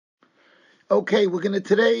Okay, we're going to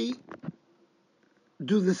today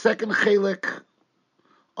do the second chelik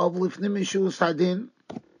of Lifnim Mishuras HaDin,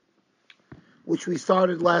 which we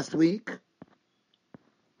started last week.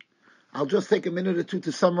 I'll just take a minute or two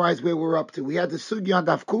to summarize where we're up to. We had the sugya on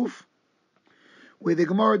Daf Kuf, where the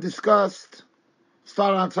Gemara discussed,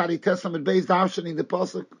 started on Tzadi Tesam and Beis Darshaning the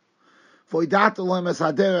pasuk, Voidat Elohim es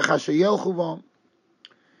haderech asher yelchu b'hom.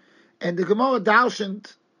 And the Gemara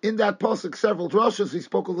darshaned in that pasuk several drashas. We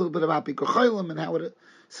spoke a little bit about Bikkur Cholim and how it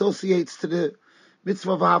associates to the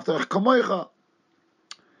mitzvah of Ahavta Kamoicha.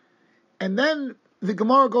 And then the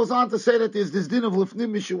Gemara goes on to say that there's this din of Lifnim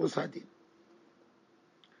Mishuras HaDin.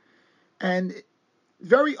 And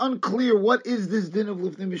very unclear what is this din of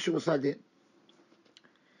Lifnim Mishuras HaDin.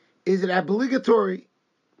 Is it obligatory?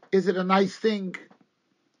 Is it a nice thing?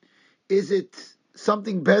 Is it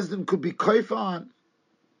something Bezdin could be koifa on?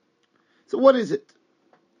 So what is it?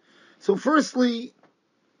 So firstly,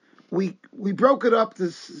 we broke it up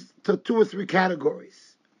to two or three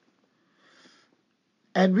categories.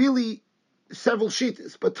 And really several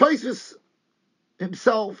shittas. But Tosfos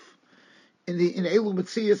himself, in Elu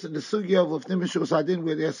Metzias, in the sugya of Lifnim Mishuras HaDin,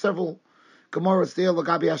 where there are several Gemaras there,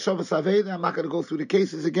 Lagabi Hashavas Aveda, I'm not going to go through the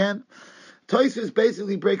cases again. Tosfos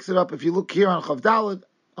basically breaks it up. If you look here on Chav Daled,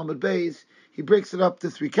 Amud Beis, he breaks it up to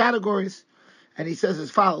three categories, and he says as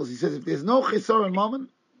follows. He says, if there's no Chisor and Mammon,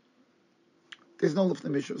 there's no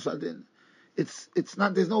Lifnim Mishuras HaDin. It's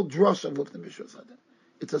not, there's no drush of Lifnim Mishuras HaDin.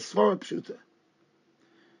 It's a Svara Pshuta.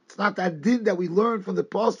 It's not that din that we learn from the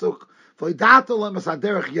pasuk, Voidat Elohim es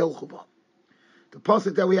haderech yelchu b'hom. The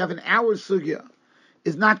pasuk that we have in our sugya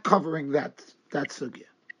is not covering that sugya.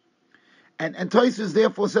 And Tosfos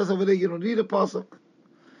therefore says over there, you don't need a pasuk.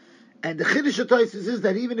 And the chiddush of Tosfos is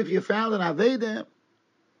that even if you found an Aveda,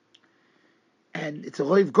 and it's a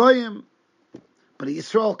Roiv Goyim, but a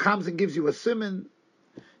Yisrael comes and gives you a siman,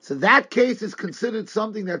 so that case is considered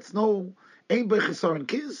something that's no ein b'chisar and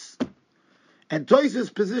kiss. And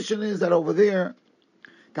Tosfos' position is that over there,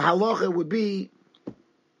 the halacha would be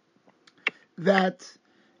that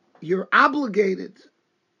you're obligated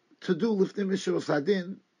to do Lifnim Mishuras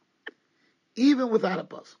HaDin even without a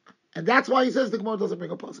pasuk. And that's why he says the Gemara doesn't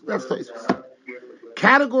bring a pasuk. That's Tosfos.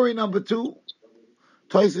 Category number 2,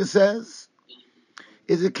 Tosfos says,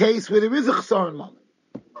 is a case where there is a chesar and mammon,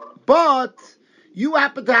 but you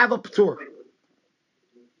happen to have a p'tur.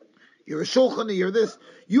 You're a shulchan, you're this.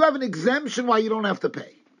 You have an exemption why you don't have to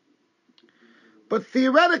pay. But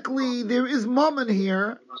theoretically, there is mammon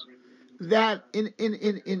here that in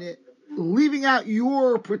leaving out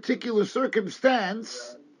your particular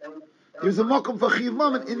circumstance, there's a makom for chiyuv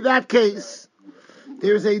mammon. In that case,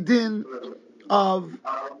 there's a din of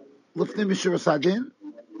Lifnim Mishuras HaDin,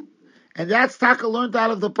 and that's taka learned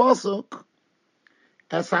out of the pasuk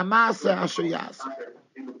as hamasa asher yasa.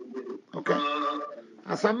 Okay,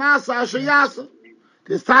 as hamasa asher yasa.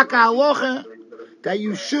 There's taka halacha that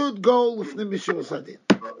you should go Lifnim Mishuras HaDin.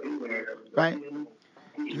 Right?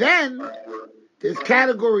 Then there's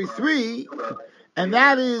category 3, and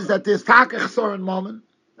that is that there's taka chesar and mammon,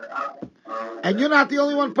 and you're not the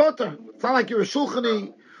only one potter. It's not like you're a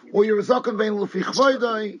shulchani or you're a zaken vein l'fi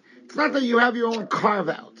chvoidai. It's not that you have your own carve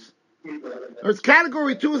out. There's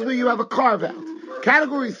category 2 is where you have a carve out.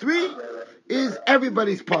 Category 3 is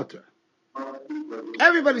everybody's potter.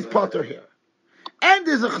 Everybody's potter here. And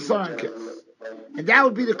there's a chesar and kiss. And that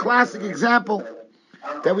would be the classic example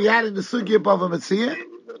that we had in the sugya Bava Metzia.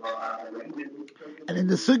 And in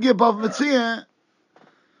the sugya Bava Metzia,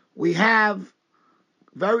 we have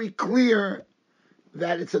very clear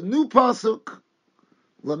that it's a new pasuk,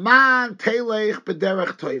 Leman Telech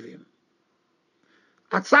B'derech Tovim.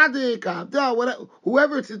 Atzadik, Abda,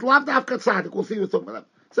 whoever it's lav dafka tzadik. We'll see what's talking about.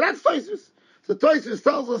 So that's Tosfos. So Tosfos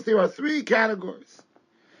tells us there are 3 categories,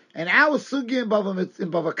 and our sugya in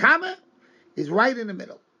Bava Kamma is right in the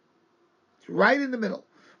middle. It's right in the middle.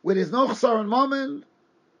 Where there's no chesar and mammon,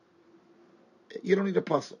 you don't need a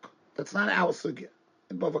pasuk. That's not our sugya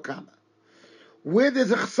in Bava Kamma. Where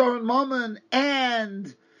there's a chesar and mammon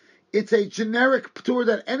and it's a generic p'tur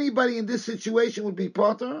that anybody in this situation would be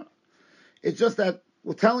potter, it's just that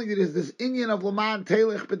we're telling you there's this inyan of Laman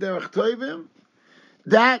Telech B'derech Tovim.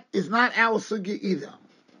 That is not our sugya either.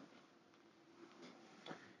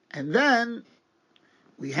 And then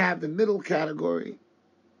we have the middle category.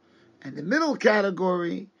 And the middle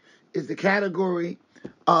category is the category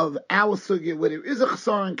of our sugya where there is a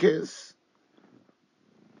chesar and kiss.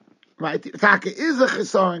 Right? The taka is a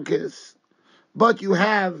chesar and kiss, but you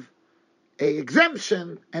have a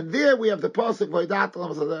exemption, and there we have the pasuk Voidat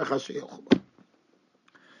Elohim es haderech asher yelchu b'hom.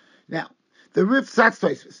 Now, the Rif, that's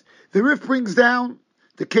Tosfos. The Rif brings down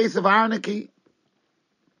the case of Arniki,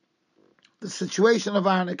 the situation of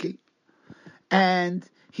anarchy. And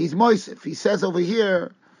he's moisif. He says over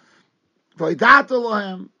here, Voidat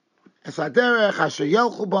Elohem, es haderech asher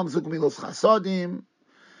yelchu bam zug milos chasodim,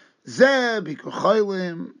 zeh bikur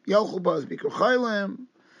cholim, yelchu bam bikur cholim,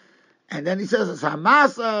 and then he says, es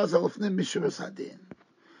hamasa, es Lifnim Mishuras HaDin.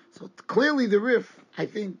 So clearly the Rif,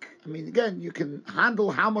 again, you can handle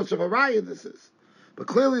how much of a raya this is, but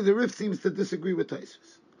clearly the Rif seems to disagree with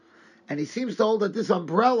Tosfos. And he seems to hold that this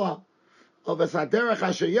umbrella of es haderech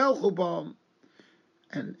asher yelchu bam,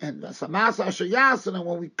 and Samasa Asher Yasin, and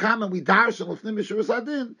when we come and we darshan Lifnim Mishuras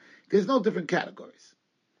HaDin, there's no different categories.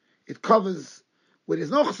 It covers, where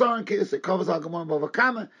there's no Chasar and Kis, it covers Al Gemara and Bava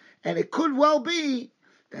Kamma, and it could well be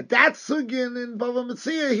that sugin in Bava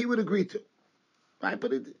Metzia he would agree to. Right?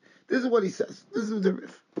 But this is what he says. This is the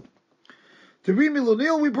Rif. The Rimi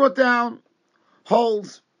Lunil we brought down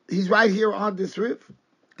holds, he's right here on this Rif,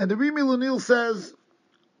 and the Rimi Lunil says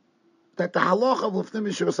that the halacha of Lifnim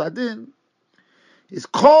Mishuras HaDin is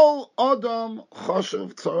kol adam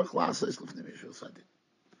choshev tzorech lasos Lifnim Mishuras HaDin.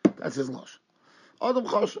 That's his losh. Adam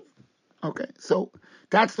choshev. Okay, so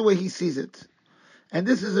that's the way he sees it, and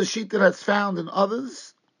this is a sheet that's found in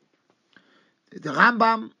others. The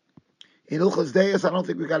Rambam in Ilchos Deis. I don't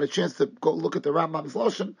think we got a chance to go look at the Rambam's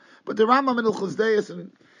loshon, but the Rambam in Ilchos Deis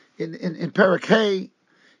in Perek Hey,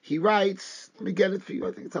 he writes. Let me get it for you.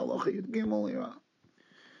 I think it's Halacha Yud Gimel.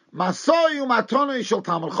 Masoyu matonei shel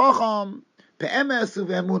Talmid Chacham. Pe'emes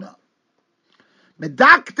uve'emuna.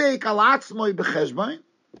 Medaktek al atzmoi b'cheshbon.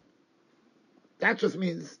 That just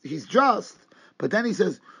means he's just. But then he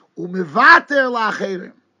says, u'mevater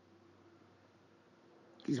la'acherim.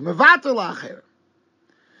 He's mevater la'acherim.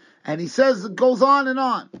 And he says, it goes on and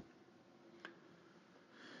on.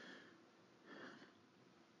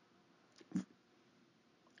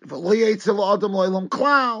 V'lo yetzel l'adam lo'elam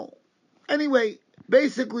klal. Anyway,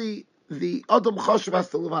 basically, the Adam Choshev has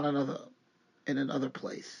to live on in another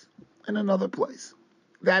place.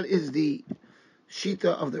 That is the Shita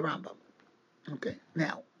of the Rambam. Okay,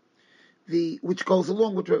 now, which goes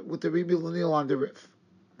along with the Rebbe Lunil on the Rif.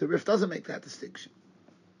 The Rif doesn't make that distinction.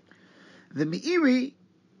 The Meiri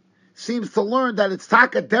seems to learn that it's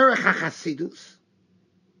Taka Derech HaChasidus,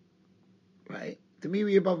 right? The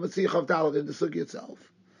Meiri above Metzich of Dalet in the Sugi itself.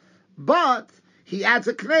 But he adds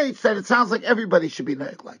a knetz that it sounds like everybody should be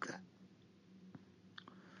like that.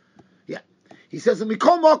 He says,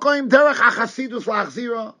 "Mikol mokoim derech hachasidus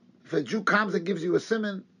lachzira." If a Jew comes and gives you a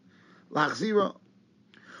simon, lachzira,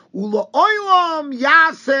 ulo'olam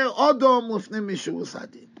yaseh odom lifnim Mishuras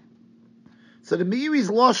HaDin. So the Meiri's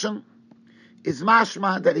loshon is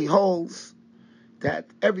mashma that he holds that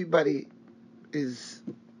everybody is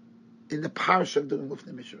in the parsha of doing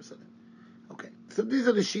lifnim Mishuras HaDin. Okay, so these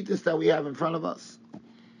are the shittas that we have in front of us,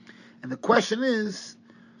 and the question is,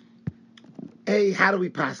 A, how do we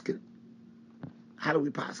paskin?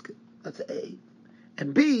 That's A.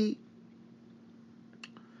 And B,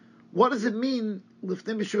 what does it mean,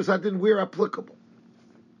 Lifnim Mishuras HaDin, where applicable?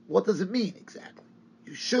 What does it mean exactly?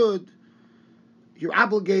 You're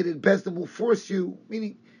obligated, Bezdin will force you,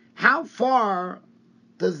 meaning, how far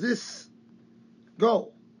does this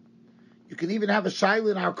go? You can even have a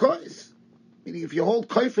shaila in our kois, meaning if you hold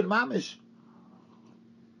koif and mamish,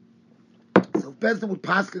 so if Bezdin would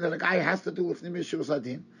paskin that a guy has to do Lifnim Mishuras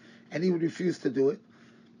HaDin, and he would refuse to do it,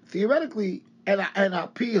 theoretically, and a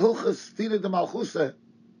pi hilchas tina de malchusa,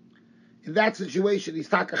 in that situation, he's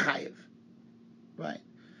taka chayiv, right?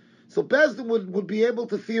 So Bezdin would be able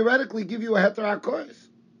to theoretically give you a heter hakoros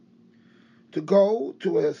to go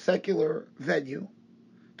to a secular venue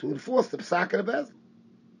to enforce the psak of Bezdin,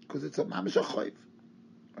 because it's a mamish chayiv,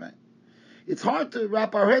 right? It's hard to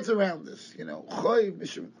wrap our heads around this,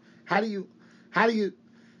 chayiv. How do you?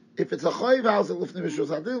 If it's a chayiv house that Lifnim Mishuras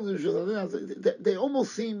HaDin, they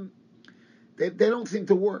almost seem, they don't seem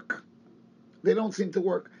to work.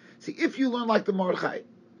 See, if you learn like the Mordechai,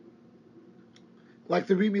 like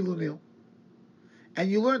the Rimi Lunil,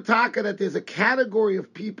 and you learn Taka that there's a category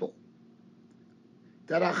of people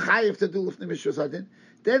that are chayiv to do Lifnim Mishuras HaDin,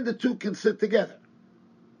 then the two can sit together.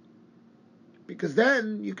 Because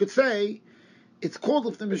then you could say it's called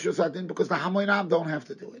Lifnim Mishuras HaDin because the Hamoinam don't have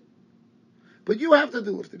to do it. But you have to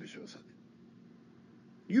do Lifnim Mishuras HaDin.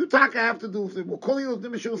 You Taka have to do Lifnim. We'll call you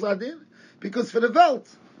Lifnim Mishuras HaDin because for the Welt,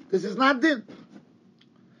 this is not din.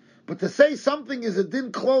 But to say something is a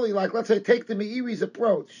din kloli, like let's say take the Meiri's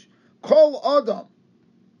approach, Kol Adam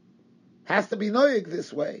has to be noyig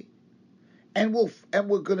this way, and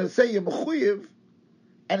we're going to say you're mechuyev,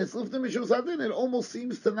 and it's Lifnim Mishuras HaDin, it almost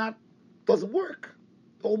seems to doesn't work.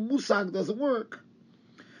 The whole musag doesn't work.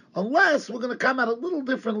 Unless we're going to come out a little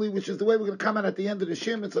differently, which is the way we're going to come out at the end of the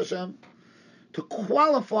Shir Mitzvah Hashem, to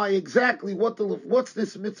qualify exactly what's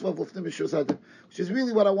this mitzvah of Lifnim Mishuras HaDin, which is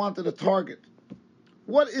really what I wanted to target.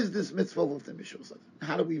 What is this mitzvah of Lifnim Mishuras HaDin?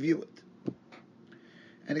 How do we view it?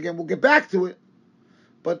 And again, we'll get back to it,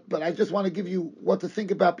 but I just want to give you what to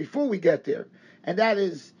think about before we get there. And that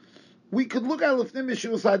is, we could look at Lifnim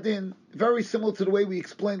Mishuras HaDin very similar to the way we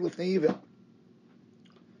explained Lifnei Ivel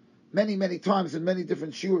many, many times in many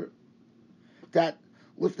different Shiur. That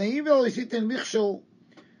Lifnei Ivel Isitin Michshel,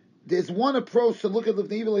 there's one approach to look at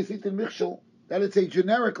Lifnei Ivel Isitin Michshel, that it's a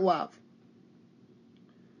generic lav.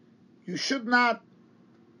 You should not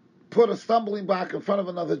put a stumbling block in front of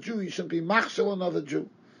another Jew. You shouldn't be machshel another Jew.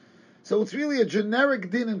 So it's really a generic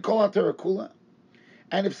din in Kol HaTorah Kula.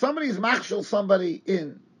 And if somebody's machshel somebody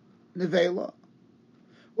in Nevela,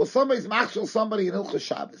 or somebody's machshel somebody in Hilchos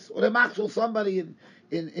Shabbos, or they're machshel somebody in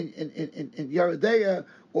Yeredeya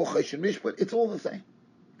or Chesed Mishpat, it's all the same.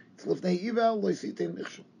 It's Lifnei Ivel Lo Yisitein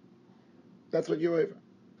Michshel. That's what you're over.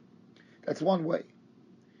 That's one way.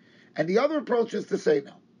 And the other approach is to say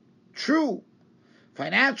no. True,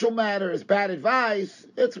 financial matters, bad advice,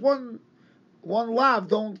 it's one lav,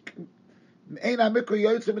 don't, right?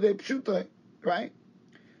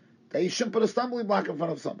 That you shouldn't put a stumbling block in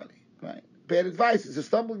front of somebody, right? Bad advice is a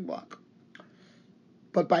stumbling block.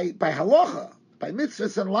 But by halacha, by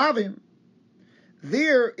mitzvahs and lavim,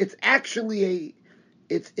 there it's actually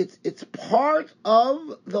it's part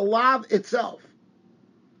of the lav itself.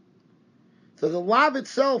 So the lav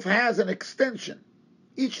itself has an extension.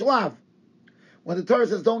 Each lav, when the Torah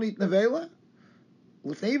says don't eat nevela,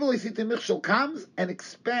 Lifnei Ivel Isitin Michshel comes and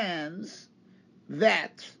expands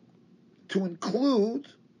that to include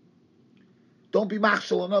don't be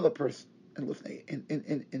machshel another person in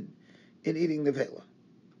eating nevela.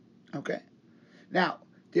 Okay? Now,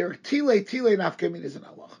 there are tile nafkaminas in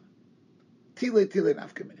Allah. Tile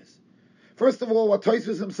nafkaminas. First of all, what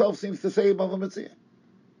Tosfos himself seems to say above a mitzvah.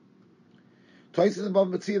 Tosfos above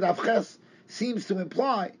mitzvah Daf Ches seems to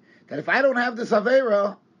imply that if I don't have this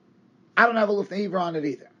avera, I don't have a Lifnei Iver on it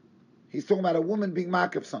either. He's talking about a woman being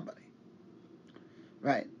mock of somebody.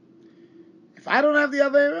 Right? If I don't have the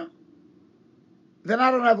avera, then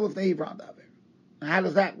I don't have a Lifnei Iver on the avera. Now, how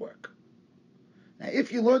does that work? Now,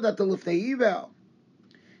 if you learn that the Lifnei Iver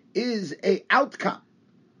is a outcome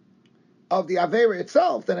of the avera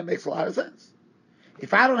itself, then it makes a lot of sense.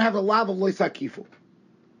 If I don't have the lav of Lo Sakifu,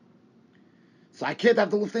 so I can't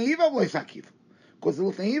have the Lifnei Iver of Lo Sakifu, because the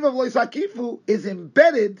Lifnei Iver of Lo Sakifu is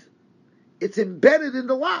embedded. It's embedded in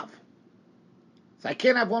the lav. So I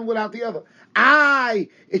can't have one without the other.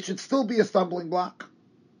 It should still be a stumbling block.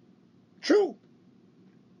 True.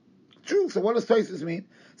 So what does Tosfos mean?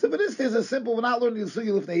 So for this, there's a simple, we're not learning the Sugi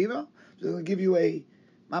Lifnei Iver, just going to give you a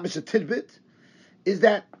tidbit, is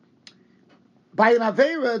that by an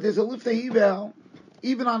Avera, there's a Lifnei Iver,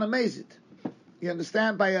 even on a Mezid. You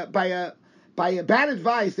understand? By a bad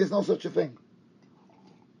advice, there's no such a thing.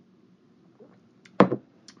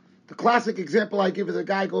 The classic example I give is a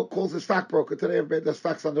guy calls a stockbroker. Today everybody does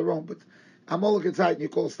stocks on their own, but I'm all inside and you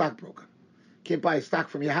call a stockbroker. Can't buy a stock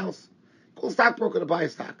from your house. Call a stockbroker to buy a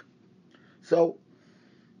stock. So,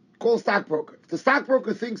 call a stockbroker. If the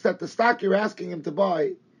stockbroker thinks that the stock you're asking him to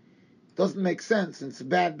buy doesn't make sense and it's a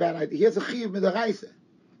bad idea, he has a Chiyuv midaraisa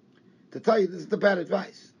to tell you this is the bad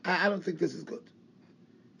advice. I don't think this is good.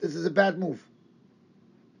 This is a bad move.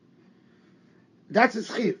 That's his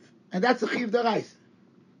Chiyuv. And that's a Chiyuv daraisa.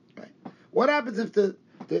 Right. What happens if the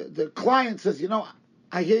client says,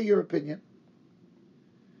 I hear your opinion.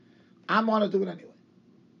 I'm going to do it anyway.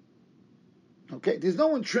 Okay, there's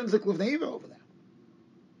no intrinsic Lifnei Iver over there.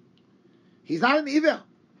 He's not an Iver.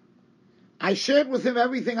 I shared with him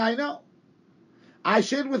everything I know. I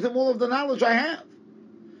shared with him all of the knowledge I have.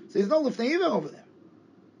 So there's no Lifnei Iver over there.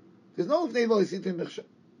 There's no Lifnei Iver Isitin Michshel.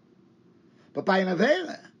 But by an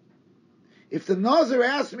Avera, if the Nazir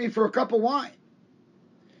asks me for a cup of wine,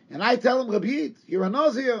 and I tell him, Rabbi, you're a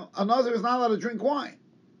Nazir is not allowed to drink wine.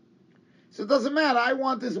 So it doesn't matter, I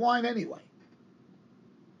want this wine anyway.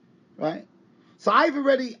 Right? So I've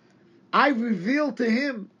revealed to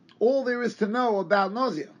him all there is to know about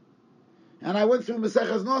Nazir. And I went through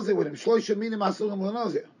Maseches Nazir with him, Shloisha Minim Asurim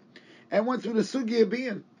LeNazir, and went through the Sugya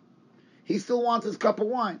Biyin. He still wants his cup of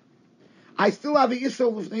wine. I still have a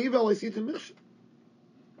Yisrael Lifnei Iver Lo Yisitin Michshel.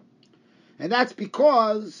 And that's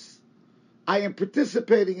because I am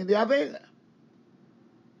participating in the Avera.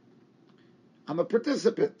 I'm a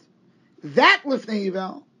participant. That Lifnei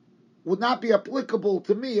Iver would not be applicable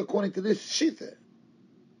to me according to this Shita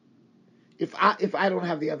if I don't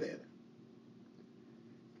have the Avera.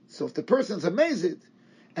 So if the person's amazed,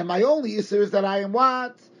 and my only Isser is that I am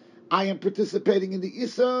what? I am participating in the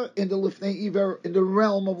Isser, in the Lifnei Iver, in the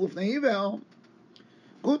realm of Lifnei Iver,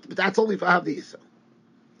 Good, but that's only for Havdi Yisrael.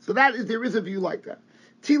 So there is a view like that.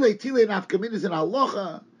 Tile nafkamin is in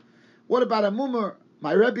halacha. What about a mummer?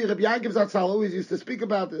 My Rabbi Yaakov Zatzal always used to speak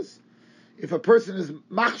about this. If a person is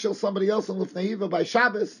machshel somebody else in Lifnei by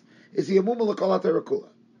Shabbos, is he a mummer l'kol haTorah?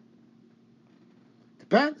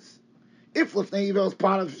 Depends. If Lifnei is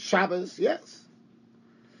part of Shabbos, yes.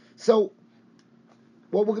 So,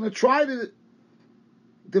 what we're going to try to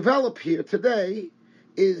develop here today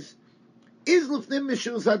is Lifnim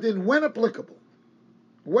Mishuras HaDin when applicable?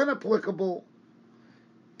 When applicable,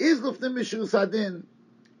 is Lifnim Mishuras HaDin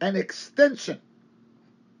an extension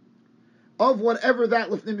of whatever that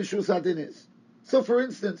Lifnim Mishuras HaDin is? So, for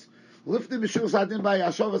instance, Lifnim Mishuras HaDin by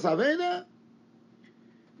Hashavas Aveda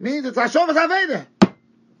means it's Hashavas Aveda.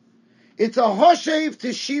 It's a Hoshev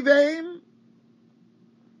Teshiveim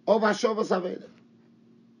of Hashavas Aveda.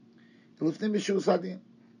 Lifnim Mishuras HaDin.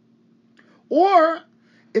 Or,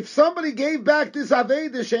 if somebody gave back this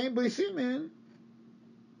Aveda, Shein B'Simin,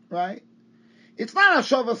 right? It's not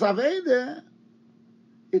Hashavas Aveda,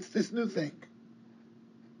 it's this new thing.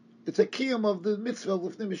 It's a kiyum of the mitzvah of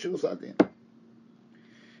Lifnim Mishuras HaDin.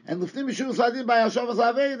 And Lifnim Mishuras HaDin by Hashavas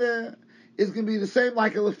Aveda is going to be the same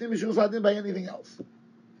like a Lifnim Mishuras HaDin by anything else.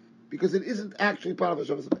 Because it isn't actually part of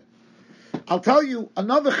Hashavas Aveda. I'll tell you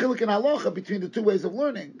another chiluk in halacha between the two ways of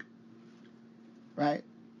learning. Right?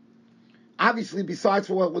 Obviously, besides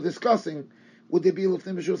for what we're discussing, would there be a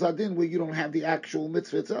Lifnim Mishuras HaDin where you don't have the actual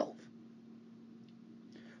mitzvah itself?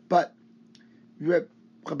 But Rabbi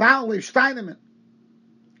Bezalel Rudinsky,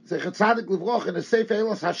 Zechat Tzadik Livroch, in the Sefer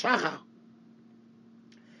Elos HaShachar,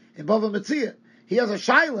 in Bava Kamma, he has a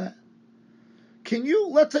shaila.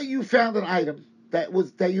 Let's say you found an item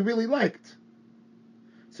that you really liked.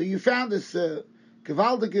 So you found this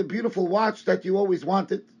gewaldige, beautiful watch that you always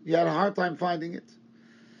wanted. You had a hard time finding it.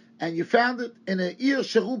 And you found it in a Ir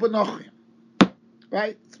Sheru B'Nochim.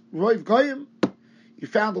 Right? Roiv Goyim. You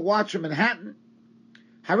found the watch in Manhattan.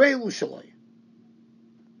 Harei Lushaloi.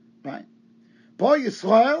 Right? Boy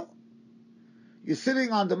Yisrael, you're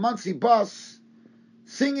sitting on the Muncie bus,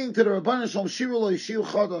 singing to the Rabbanan Shalom Shiur Shiur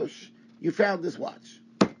Chodosh. You found this watch.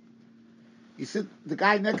 You sit. The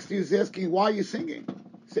guy next to you is asking, "Why are you singing?"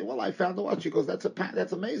 You say, "Well, I found the watch." He goes, "That's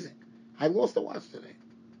amazing. I lost the watch today."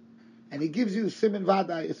 And he gives you Siman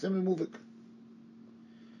Vadai, a Siman Muvik.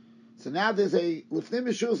 So now there's a Lifnim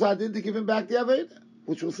Mishuras HaDin to give him back the Aveda,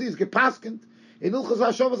 which we'll see is gepaskent in Ilchos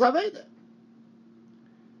Hashavas Aveda.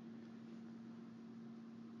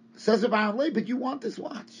 Says about Lay, but you want this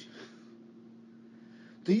watch.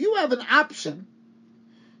 Do you have an option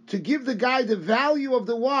to give the guy the value of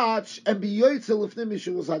the watch and be Yoitzel Lifnim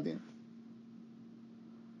Mishuras HaDin?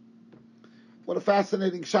 What a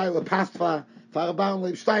fascinating shaila passed for Rabbi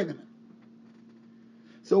Bezalel Rudinsky.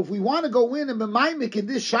 So if we want to go in and be mimik in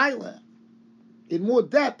this shaila in more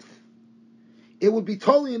depth, it would be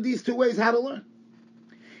totally in these two ways how to learn.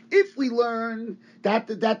 If we learn that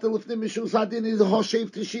the Lifnim Mishuras HaDin is a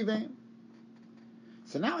Hoshev Teshiveim,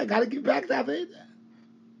 so now I got to give back the Aveda.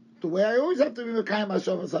 The way I always have to be Mekayim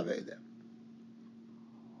Hashavas Aveda.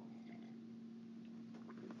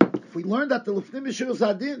 If we learn that the Lifnim Mishuras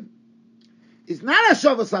HaDin is not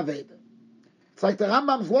Hashavas Aveda, it's like the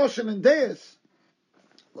Rambam's Loshen and Deis,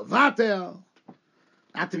 Levatel,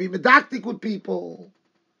 not to be medactic with people.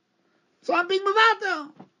 So I'm being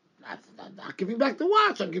Levatel. I'm not giving back the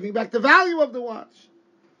watch. I'm giving back the value of the watch.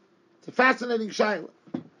 It's a fascinating shaila.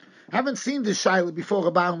 I haven't seen this shaila before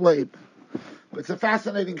about Leib, but it's a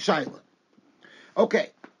fascinating shaila.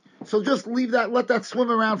 Okay, so just leave that, let that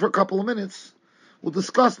swim around for a couple of minutes. We'll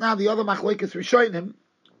discuss now the other machlekes rishonim,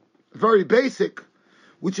 very basic,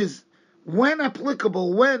 which is when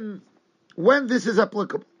applicable, when this is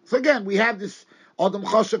applicable. So again, we have this Adam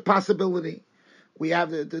Choshev possibility. We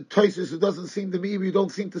have the Tosis who doesn't seem to me, you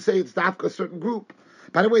don't seem to say it's dafka a certain group.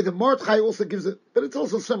 By the way, the Mordechai also gives it, but it's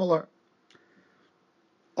also similar.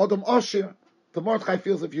 Adam Oshir, the Mordechai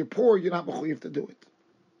feels if you're poor, you're not mechuyev to do it.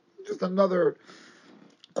 Just another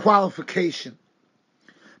qualification.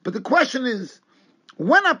 But the question is,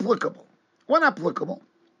 when applicable? When applicable?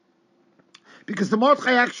 Because the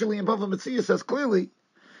Mordechai actually in Bava Kamma says clearly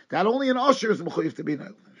that only an Oshir is mechuyev to be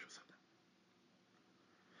an.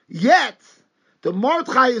 Yet, the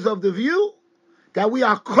Mordechai is of the view that we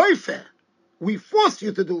are koifer. We force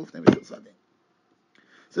you to do Lifnim Mishuras HaDin.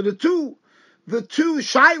 So the two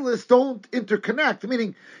shilas don't interconnect.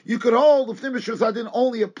 Meaning, you could hold Lifnim Mishuras HaDin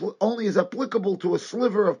only is applicable to a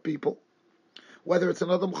sliver of people, whether it's an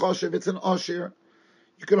Adam Choshev, it's an Osher.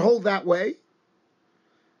 You could hold that way,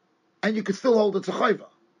 and you could still hold it's a chayva.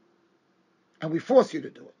 And we force you to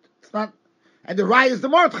do it. It's not, and the Rai is the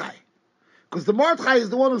Mordechai. Because the Mordechai is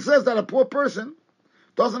the one who says that a poor person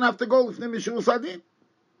doesn't have to go Lifnim Mishuras HaDin.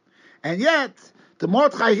 And yet, the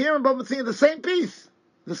Mordechai here in Bava Metzia, the same piece,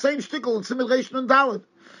 the same shtickle in Simon Reish Nun Dalet.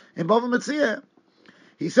 In Bava Metzia,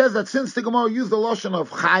 he says that since the Gemara used the lotion of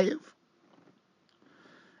Chiyuv,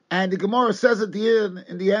 and the Gemara says at the end,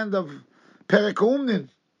 in the end of Perek Umnin,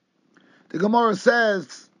 the Gemara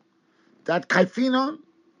says that Kaifinon,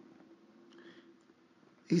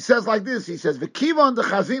 he says like this, he says, V'kivon de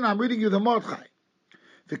Chazina, I'm reading you the Mordechai,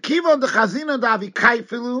 V'kivon de Chazina davi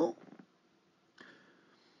Kaifilu,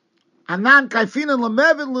 Anan Kaifinon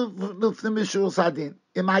lemevet Lifnim Mishuras HaDin,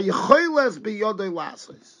 im ha-yecholes biyodoi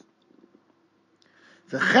lasos.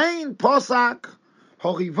 V'chein posak,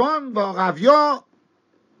 horivon v'oravyo,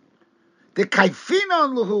 the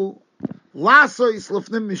Kaifinon lehu, lasos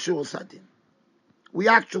Lifnim Mishuras HaDin. We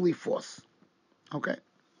actually force. Okay?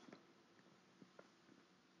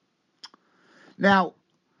 Now,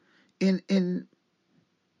 in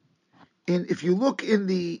if you look in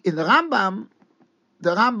the Rambam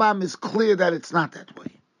is clear that it's not that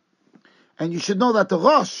way. And you should know that the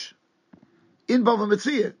Rosh in Bava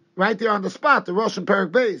Metzia, right there on the spot, the Rosh in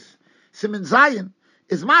Perek Beis, Siman Zayin,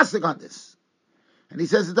 is masig on this. And he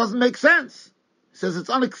says it doesn't make sense. He says it's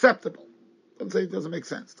unacceptable. Don't say it doesn't make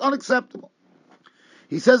sense. It's unacceptable.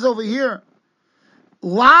 He says over here,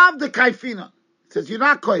 Lav de Kaifina. He says, you're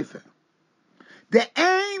not koifer. The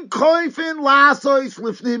ain koifin lasois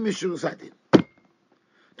lifnim Mishuras HaDin.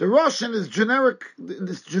 The Rosh in this generic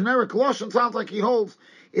Lashon sounds like he holds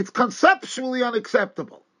it's conceptually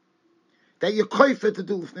unacceptable that you're koifer to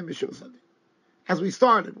do Lifnim Mishuras HaDin. As we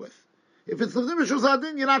started with. If it's Lifnim Mishuras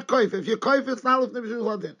HaDin, you're not koifer. If you're koifer, it's not Lifnim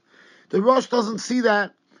Mishuras HaDin. The Rosh doesn't see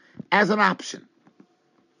that as an option.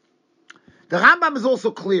 The Rambam is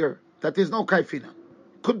also clear that there's no kaifina.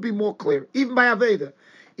 Could be more clear. Even by Aveda.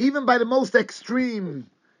 Even by the most extreme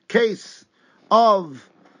case of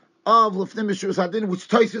Lifnim Mishuras HaDin, which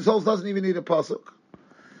Tosfos holds doesn't even need a pasuk.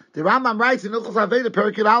 The Rambam writes in Ilchos Aveda,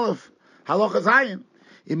 Perek Yud Aleph, Halacha Zayin,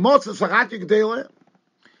 in Motzah Sarat Yigdele,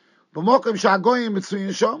 b'mokim sha'agoyim mitzuyin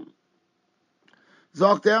shom,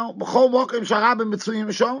 sagt b'chol mokim sha'arabim mitzuyin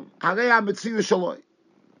shom, harei ha'mitziyu shaloi.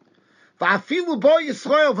 Va'afilu bo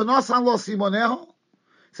Yisrael v'nosan lo simoneho,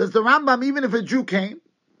 says the Rambam, even if a Jew came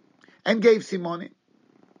and gave simonim,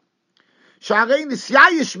 sha'arei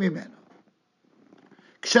nisyayish mimeno,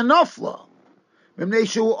 kshenoflo, mimnei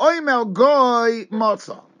shu oimer goy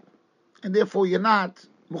motzah, and therefore you're not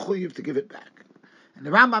mechuyev to give it back. And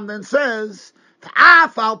the Rambam then says,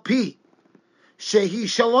 Ta'af al pi shehi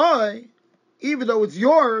shaloi, even though it's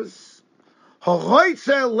yours, horoitze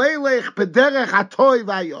leilech bederech hatoy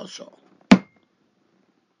vayosho,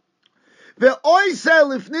 ve'oise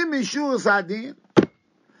lifnim Mishuras HaDin,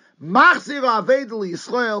 machzir aved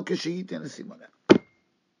liYisrael k'sheitin esimoneh.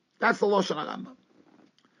 That's the Lashon HaRambam.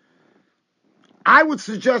 I would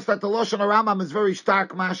suggest that the Lashon HaRambam is very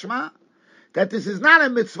stark mashma, that this is not a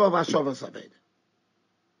mitzvah of Hashavas Aved.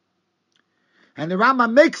 And the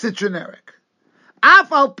Rambam makes it generic.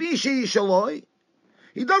 Af al pi shehi shaloi.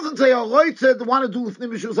 He doesn't say, Horoitze, want to do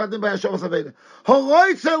Lifnim Mishuras HaDin by Hashavas Aved.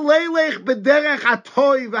 Horoitze leilech b'derech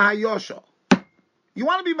hatoy v'hayosho. You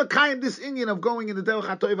want to be Makayim this Indian of going in the derech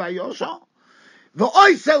hatoy v'hayosho?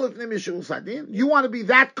 V'oise Lifnim Mishuras HaDin. You want to be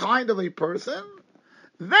that kind of a person?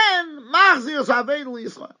 Then, machzir saved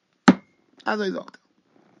l'Yisrael. As I doctor.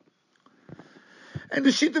 And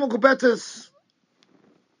the Shita Mekubetes,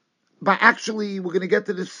 by actually, we're going to get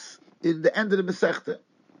to this in the end of the Masechta,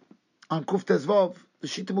 on Kuf Tezvav, the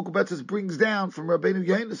Shita Mekubetes brings down from Rabbeinu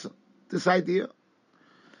Yonasan this idea.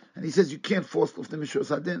 And he says, you can't force Lifnim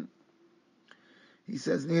Mishuras HaDin. He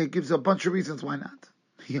says, and he gives a bunch of reasons why not.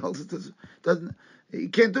 He also doesn't, he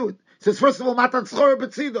can't do it. He says, first of all, Matan Tzchora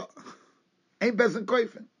B'tzido. Ain't bezin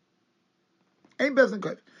koifen. Ain't bezin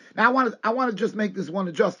koifen. Now I want to just make this one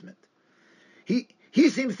adjustment. He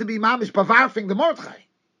seems to be mamish bavarfing the Mordechai.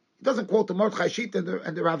 He doesn't quote the Mordechai sheet and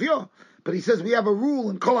the Ravio, but he says we have a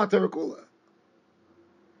rule in Kol HaTerakula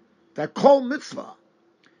that Kol Mitzvah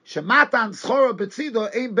shematan tzchora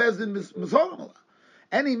betzido ain't bezin mizhorim.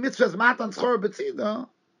 Any mitzvahs matan tzchora betzido,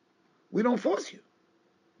 we don't force you.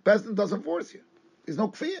 Bezin doesn't force you. There's no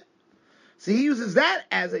kfiyah. So he uses that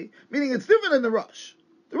as a, meaning it's different than the Rosh.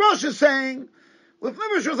 The Rosh is saying,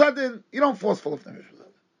 Lifnim Mishuras HaDin, you don't force for Lifnim Mishuras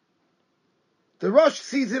HaDin. The Rosh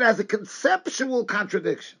sees it as a conceptual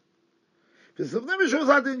contradiction. If it's Lifnim Mishuras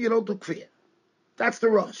HaDin, you don't do kfiyah. That's the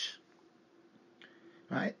Rosh.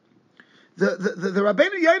 Right? The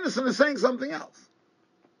Rabbeinu Yonasan is saying something else.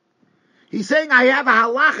 He's saying, I have a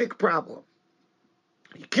halachic problem.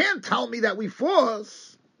 You can't tell me that we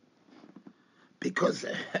force, because...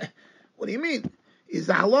 What do you mean? Is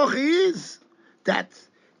the halacha is that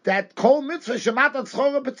that kol mitzvah shemat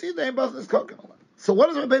atzchora b'tzida ein bas niskoken alav. So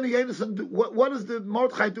what does Rabbeinu Yonasan do? What does the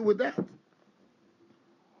Mordechai do with that?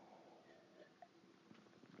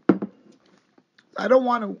 I don't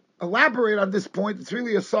want to elaborate on this point. It's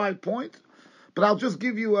really a side point, but I'll just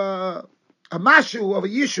give you a mashu of a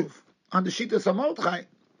yishuv on the Shittas HaMordechai.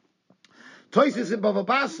 Toises in Bava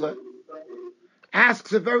Basra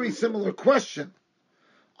asks a very similar question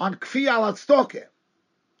on Kfi al Atstoke.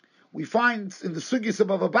 We find in the Sugis of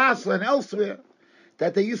Bava Basra and elsewhere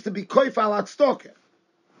that there used to be Koif al Atstoke.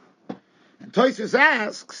 And Toises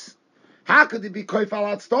asks, how could it be Koif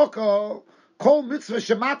al Atstoke? Kol mitzvah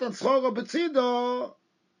shemat atzchora b'tzido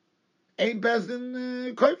ain't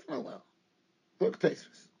bezdin Koif al. Look,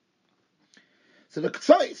 Toises. So the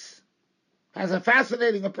Ktsois has a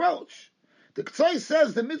fascinating approach. The Ktsois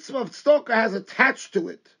says the mitzvah of tzedakah has attached to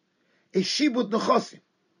it a shibud nechosim.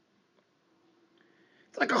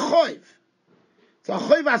 It's like a choiv. It's a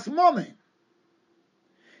choiv as momen.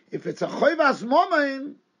 If it's a choiv as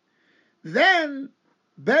momen, then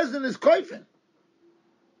Bezdin is koifin.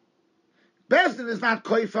 Bezdin is not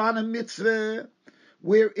koif on a mitzvah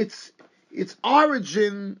where its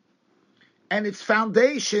origin and its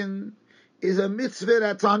foundation is a mitzvah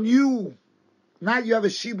that's on you. Not you have a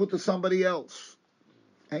shibud to somebody else.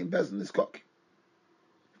 Ain't Bezdin is cooking.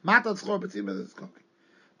 Matat tzchor b'tzimah is cooking.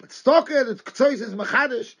 But stoker, the ktsois is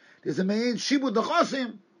machadish, there's a main shibud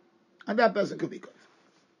nechosim, and that person could be good.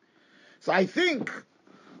 So I think,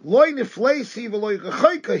 loy nefleisi v'loy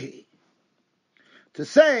rechoikahi, to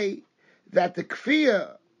say that the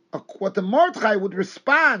kfiyah, what the Mordechai would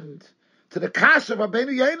respond to the kasha of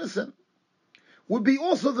Rabbeinu Yonasan, would be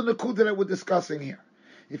also the nakuda that we're discussing here.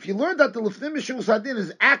 If you learn that the Lifnim Mishuras HaDin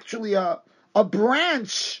is actually a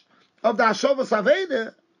branch of the Hashavas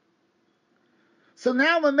Aveda, so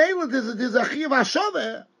now Mamela there's a Chiyuv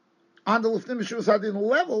Hashavah on the Lifnim Mishuras HaDin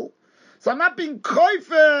level. So I'm not being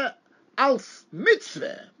koifer als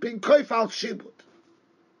mitzvah, being koifer als shibud.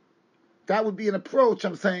 That would be an approach,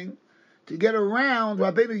 I'm saying, to get around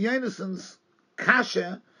Rabbeinu Yonasan's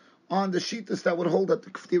kasha on the shittas that would hold that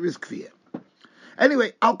there is kfiyah.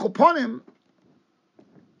 Anyway, al koponim,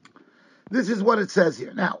 this is what it says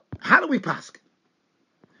here. Now, how do we paskin?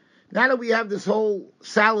 Now that we have this whole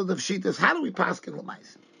salad of shittas, how do we paskin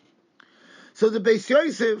l'maisa? So the Beis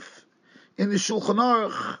Yosef in the Shulchan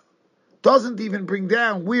Aruch doesn't even bring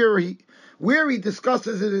down where he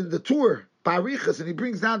discusses it in the Tur Barichas, and he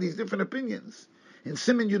brings down these different opinions in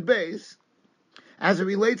Siman Yud Beis as it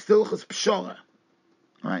relates to Ilchas Pshara,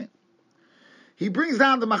 right? He brings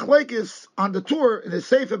down the machlekes on the Tur in the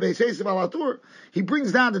Sefer Beis Yosef al Tur. He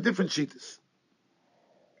brings down the different shittas.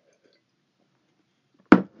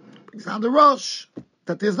 Brings down the Rosh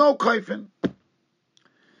that there's no koifin,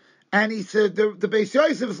 and he said the Beis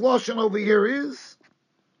Yosef's lashon over here is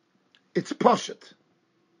it's poshet.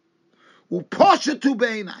 Poshet tu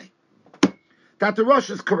beinai, that the Rosh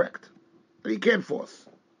is correct. He can't force.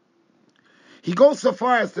 He goes so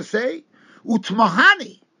far as to say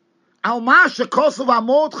utmahani. Al masha kosov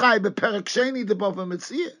Mordechai beperek sheni de Bava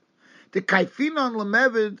Metzia the kaifinon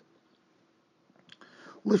lemevid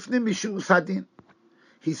Lifnim Mishuras HaDin.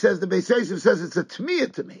 He says the Beis Yosef says it's a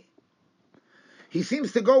tmiyah to me. He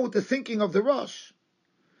seems to go with the thinking of the Rosh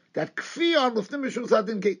that kfi on Lifnim Mishuras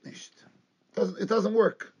HaDin geht nicht. It doesn't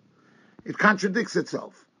work. It contradicts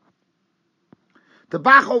itself. The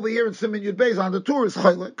Bach over here in Siman Yud Beis on the Tur is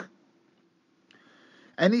chaylik,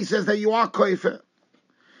 and he says that you are koifer.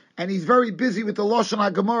 And he's very busy with the Lashon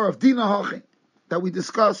HaGemara of Dina Hachin that we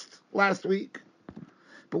discussed last week.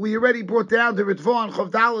 But we already brought down the Ritva and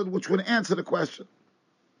Chav Daled, which would answer the question.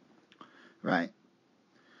 Right?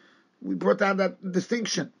 We brought down that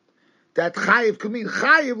distinction. That Chayiv could mean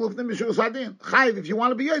Chayiv Lifnim Mishuras HaDin. Chayiv, if you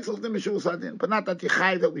want to be Yotz, Lifnim Mishuras HaDin. But not that you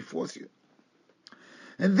Chayiv that we force you.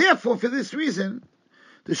 And therefore, for this reason,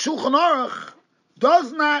 the Shulchan Aruch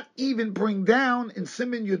does not even bring down in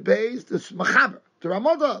Siman Yud Beis the Mechaber. The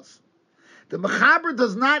Ramah does. The Mechaber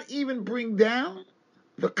does not even bring down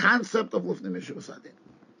the concept of Lifnim Mishuras HaDin.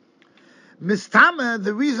 Mistama,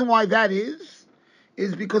 the reason why that is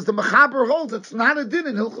because the Mechaber holds it's not a din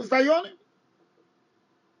in Hilchos Dayanim.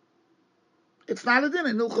 It's not a din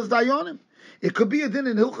in Hilchos Dayanim. It could be a din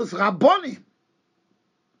in Hilchos Rabbonim,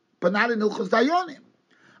 but not in Hilchos Dayanim.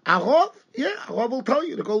 Arov, Arov will tell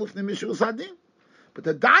you to go Lifnim Mishuras HaDin. But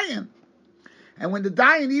the Dayan, and when the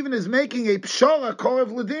Dayan even is making a Pshara,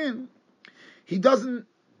 Korev Ladin, he doesn't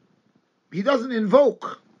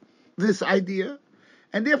invoke this idea,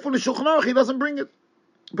 and therefore the Shulchan Aruch, he doesn't bring it.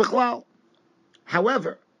 Bichlal.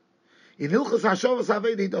 However, in Hilchos Hashavas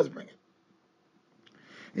Aveda, he does bring it.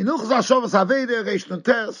 In Hilchos Hashavas Aveda, Reish Nun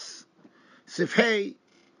Tes, Sif Hei,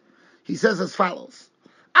 He says as follows: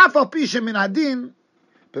 Afal pishem min HaDin,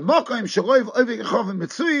 b'mokoim sheroiv ovig echovim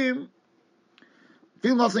mitzuyim,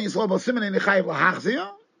 fil nosen yisrael b'simen en yichayiv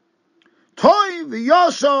lahachzir, toy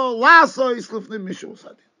v'yosho laso Lifnim Mishuras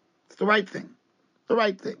HaDin. It's the right thing. The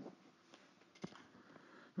right thing.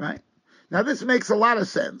 Right? Now this makes a lot of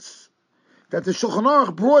sense. That the Shulchan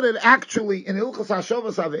Aruch brought it actually in Hilchos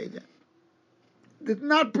HaShavas Aveda. Did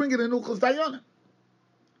not bring it in Hilchos Dayanim.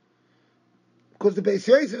 Because the Beis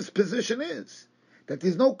Yosef's position is that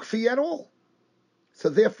there's no kfi at all. So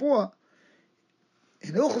therefore,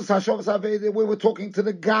 in Hilchos HaShavas Aveda, where we're talking to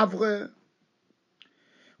the Gavre,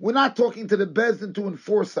 we're not talking to the Bezdin to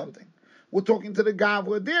enforce something. We're talking to the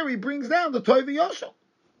Gavre. There he brings down the Toiv Yosho.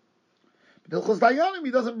 But Hilchos Dayanim, he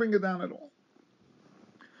doesn't bring it down at all.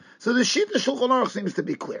 So the Shita Shulchan Aruch seems to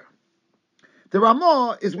be clear. The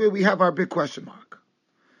Ramah is where we have our big question mark.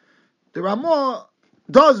 The Ramah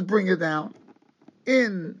does bring it down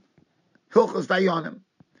in Hilchos Dayanim,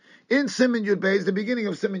 in Siman Yud Beis, the beginning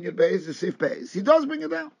of Siman Yud Beis, the Sif Beis. He does bring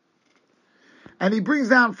it down. And he brings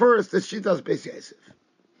down first the Shitas Beis Yosef,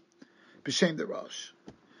 B'Shem the Rosh.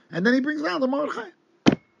 And then he brings down the Mordechai.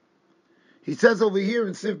 He says over here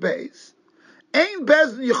in Sif Beis, Ein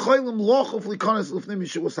bezdin yecholim lochov likonos lifnim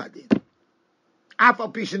Mishuras HaDin.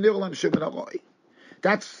 Afal pi shenirlam shemin aroi.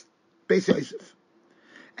 That's Beis Yosef.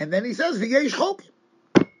 And then he says v'yesh chokim.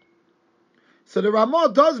 So the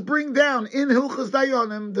Ramah does bring down in Hilchos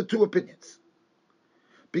Dayanim the two opinions,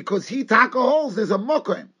 because he taka holds there's a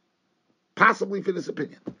mokim possibly for this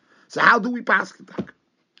opinion. So how do we pass it?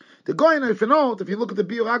 The Goyen, if you look at the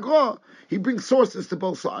Biur Agra, he brings sources to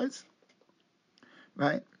both sides,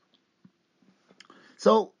 right?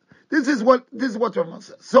 So this is what Ramah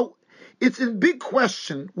says. So it's in big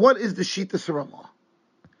question, what is the Shitas Ramah?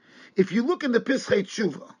 If you look in the Pischei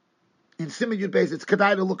Tshuva, in Siman Yud Beis, it's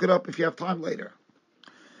kedai to look it up if you have time later.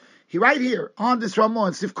 He right here, on this Ramah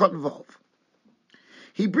in Sif Kot Vav,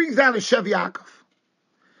 he brings down a Shev Yaakov.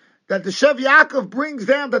 That the Shev Yaakov brings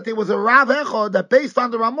down that there was a Rav Echad that based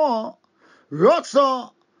on the Ramah,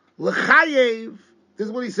 Rotza L'chayev, this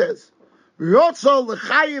is what he says, Rotza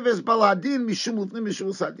L'chayev es baladin mishum Lifnim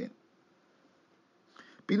Mishuras HaDin.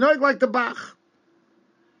 Be noig like the Bach.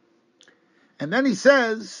 And then he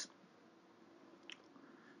says,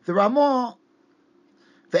 the Ramah,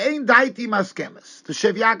 ve'ein daiti maskemes. The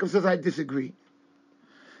Shev Yaakov says, I disagree.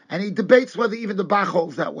 And he debates whether even the Bach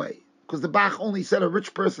holds that way. Because the Bach only said a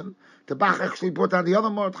rich person. The Bach actually brought down the other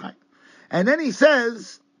Mordechai. And then he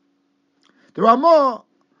says, the Ramah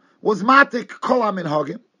was matik kol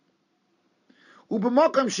ha-minhagim.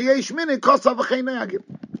 U'b'mokam sheyesh minin kosav v'chein nehagim.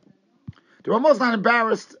 The Ramah is not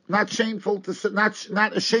embarrassed, not shameful,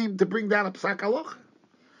 not ashamed to bring down a psak halacha.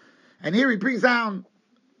 And here he brings down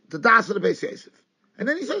the das of the Beis Yosef. And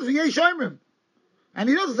then he says, v'yesh omrim. And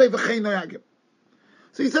he doesn't say v'chein nehagim.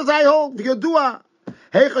 So he says, I hold, v'yodua,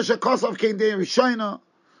 heicha shekosav kein dei rishayna,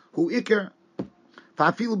 hu iker,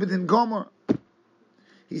 v'afilu b'din gomer.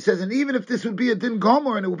 He says, and even if this would be a din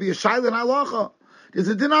gomer, and it would be a shaylin halacha, there's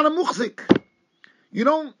a din on a muchzik. You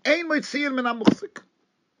don't, ein moitziyin min a muchzik.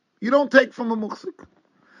 You don't take from a muchzik.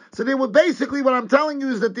 So they were basically, what I'm telling you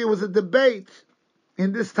is that there was a debate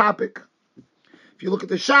in this topic. If you look at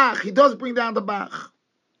the Shach, he does bring down the Bach.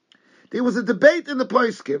 There was a debate in the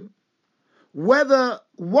Poskim whether,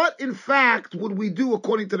 what in fact would we do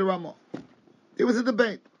according to the Ramah. There was a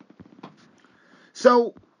debate.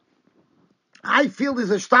 So, I feel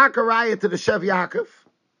there's a starker raya to the Shev Yaakov,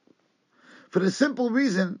 for the simple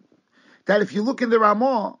reason that if you look in the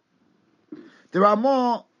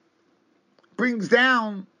Ramah brings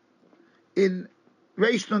down in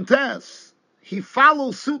Reish Nun Tes, he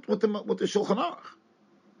follows suit with the Shulchan Aruch.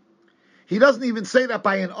 He doesn't even say that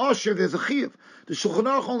by an Osher there's a Chiyuv. The Shulchan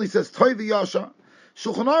Aruch only says Toy v'Yosher.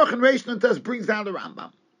 Shulchan Aruch and Reish Nun Tes brings down the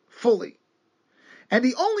Rambam fully. And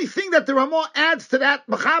the only thing that the Ramah adds to that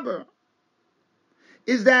Mechaber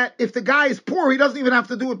is that if the guy is poor, he doesn't even have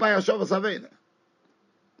to do it by Hashavas Aveda.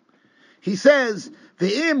 He says,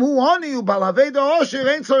 "Ve'im hu ani u balaveda osher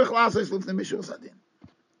ein tzorich lasos Lifnim Mishuras HaDin."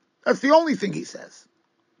 That's the only thing he says.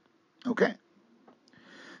 Okay?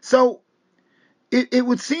 So, it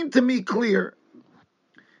would seem to me clear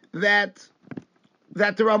that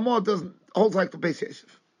the Ramah doesn't hold like the Beis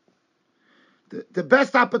Yosef. The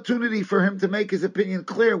best opportunity for him to make his opinion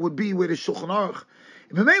clear would be with his Shulchan Aruch.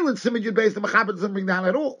 In the mainland Siman Yud Beis, the Mechaber doesn't bring down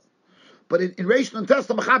at all. But in Reish Nun Tes,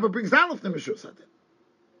 the Mechaber brings down Lifnim Mishuras HaDin.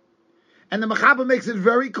 And the Mechaber makes it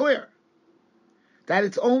very clear that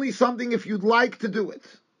it's only something if you'd like to do it.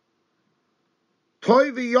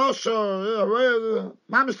 Toy v'yosher,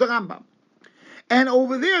 mamish the Rambam. And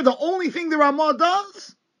over there, the only thing the Ramah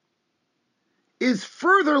does is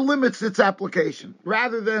further limits its application,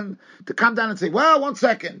 rather than to come down and say, well, 1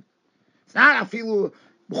 second, it's not afilu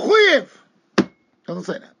b'chuyev. Doesn't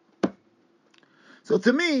say that. So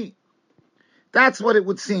to me, that's what it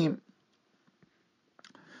would seem.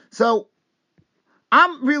 So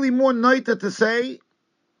I'm really more noita to say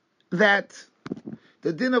that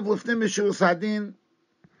the din of Lifnim Mishuras HaDin,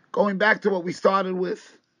 going back to what we started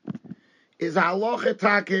with, is halacha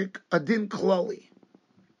takik, a din kloli.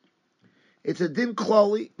 It's a din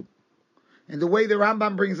kloli, and the way the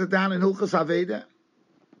Rambam brings it down in Hilchos Aveda,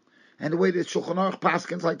 and the way the Shulchan Aruch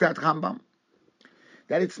paskins like that Rambam,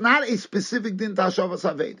 that it's not a specific din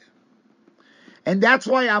tashavas Aveda. And that's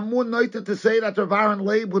why I'm more noted to say that Rav Aaron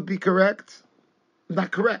Leib would be correct. Not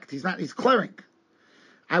correct, he's clearing.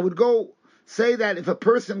 I would go say that if a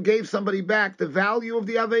person gave somebody back the value of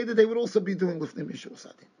the Aveda, they would also be doing Lifnim Mishuras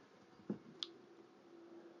HaDin.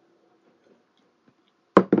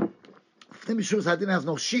 Lifnim Mishuras HaDin has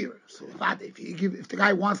no Shiur. So if the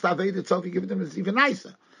guy wants the Aveda itself, you give it to him, it's even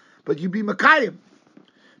nicer. But you be Makayim,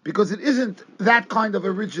 because it isn't that kind of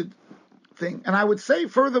a rigid thing. And I would say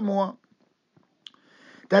furthermore,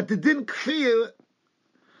 that the din kfir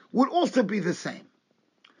would also be the same.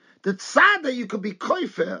 The tzad that you could be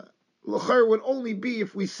koifer, l'cher, would only be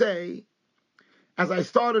if we say, as I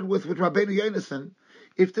started with Rabbeinu Yonason,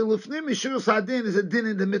 if the Lifnim Mishuras HaDin is a din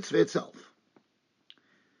in the mitzvah itself.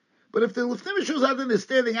 But if the Lifnim Mishuras HaDin is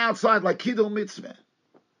standing outside like Kidul Mitzvah,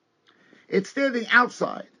 it's standing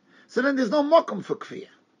outside, so then there's no mokum for kfir.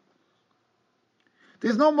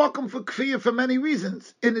 There's no mokum for kfir for many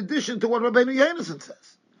reasons, in addition to what Rabbeinu Yonason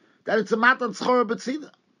says, that it's a matan tzchora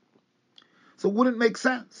b'tzida. So it wouldn't make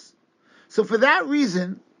sense. So for that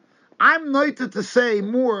reason, I'm noted to say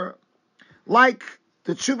more like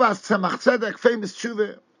the Tshuvas Tzemach Tzedek, famous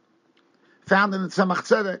Tshuva, found in the Tzemach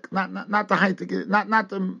Tzedek, not the Heintige, not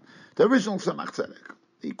the original Tzemach Tzedek.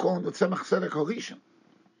 He called him the Tzemach Tzedek Horishon,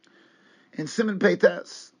 in Siman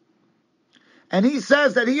Peites. And he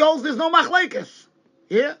says that he holds there's no machlekes.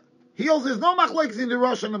 Yeah? He holds there's no machlekes in the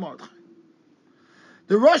Rosh and the Mordechai.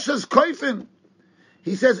 The Rosh is koifin.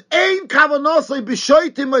 He says, Ein kavanosai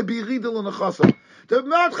b'shoitim or b'yiridel u'nechosam. The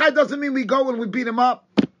Mordechai doesn't mean we go and we beat him up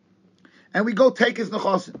and we go take his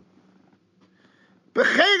nechosim.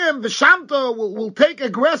 B'cherem v'shamto will take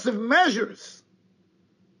aggressive measures.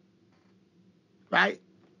 Right?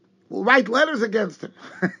 We'll write letters against him.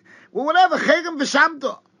 Well, whatever, cherem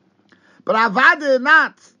v'shamto. But avada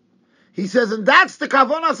not. He says, and that's the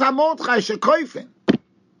kavonas ha-Mordechai shekoifin.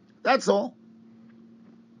 That's all.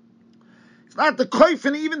 It's not the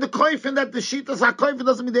koifin, even the koifin that the shitas ha-koifin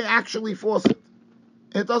doesn't mean they actually force it.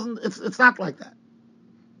 It doesn't, it's not like that.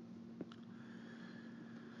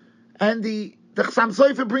 And the Chassam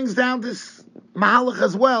Sofer brings down this mahalach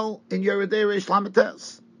as well in Yeridei Reish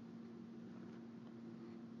Lametes.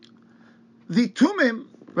 The Tumim,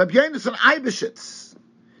 Rabbi Yonason Eibeshitz,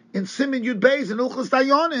 in Siman Yud Beis and Ilchos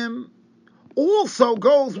Dayanim, also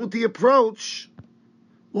goes with the approach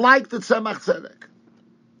like the Tzemach Tzedek.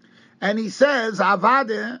 And he says,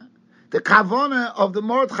 Avade, the kavona of the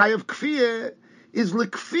Mordechai of Kfiyah is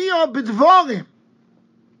l'kfiyah b'dvorim,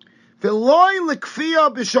 v'loi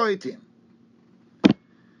l'kfiyah b'shoitim.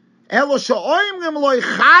 Elo she'oimrim loi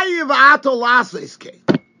chayiv ato lases kei.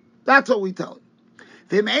 That's what we tell him.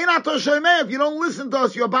 V'im ein ato shoymeh, if you don't listen to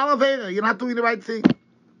us, you're balavera, you're not doing the right thing.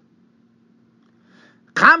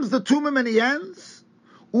 Comes the tumim and he ends,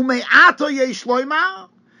 umei ato yesh loymar,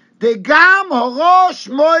 דגם הראש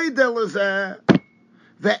מוידה לזה,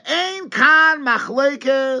 ואין כאן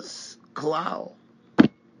מחלקס כלל.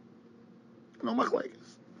 No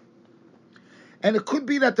מחלקס. And it could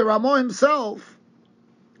be that the Ramo himself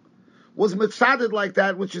was mitzaded like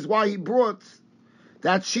that, which is why he brought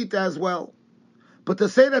that shita as well. But to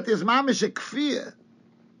say that there's mamish a kfir,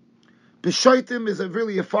 b'shoitim is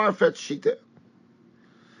really a far-fetched shita.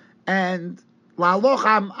 And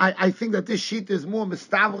I think that this sheet is more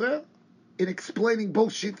mistavre in explaining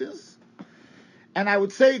both shitas. And I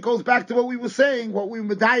would say it goes back to what we were saying, what we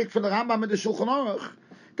were medayik from the Rambam and the Shulchan Aruch,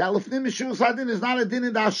 that Lifnim Mishuras HaDin is not a din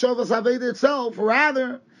in the Hashavas Aveda itself,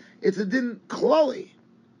 rather, it's a din kloli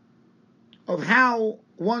of how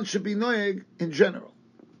one should be noyeg in general.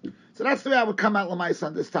 So that's the way I would come out l'mais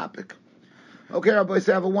on this topic. Okay, Rabbi,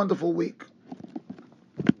 say have a wonderful week.